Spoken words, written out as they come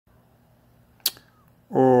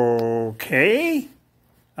Okay.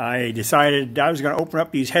 I decided I was going to open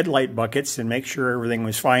up these headlight buckets and make sure everything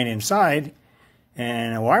was fine inside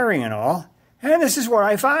and the wiring and all. And this is what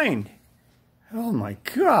I find. Oh my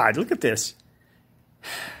God, look at this.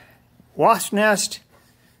 Wasp nest,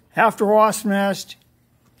 after wasp nest,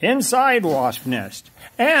 inside wasp nest.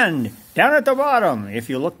 And down at the bottom, if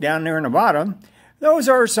you look down there in the bottom, those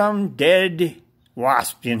are some dead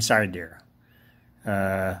wasps inside there.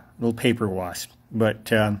 Little paper wasps.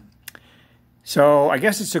 But, so I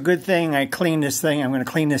guess it's a good thing I cleaned this thing. I'm going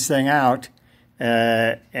to clean this thing out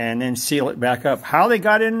and then seal it back up. How they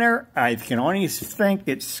got in there, I can only think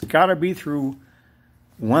it's got to be through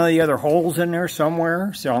one of the other holes in there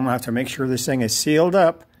somewhere. So I'm going to have to make sure this thing is sealed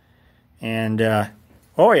up. And,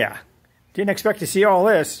 oh yeah, didn't expect to see all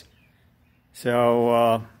this.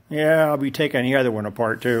 So, yeah, I'll be taking the other one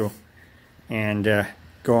apart too and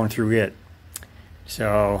going through it.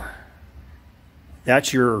 So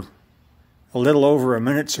that's your a little over a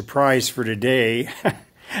minute surprise for today.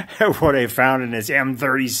 What I found in this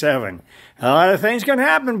M37. A lot of things can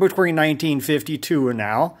happen between 1952 and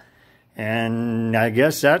now. And I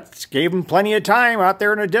guess that gave them plenty of time out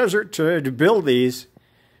there in the desert to build these.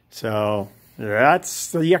 So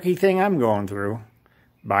that's the yucky thing I'm going through.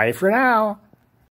 Bye for now.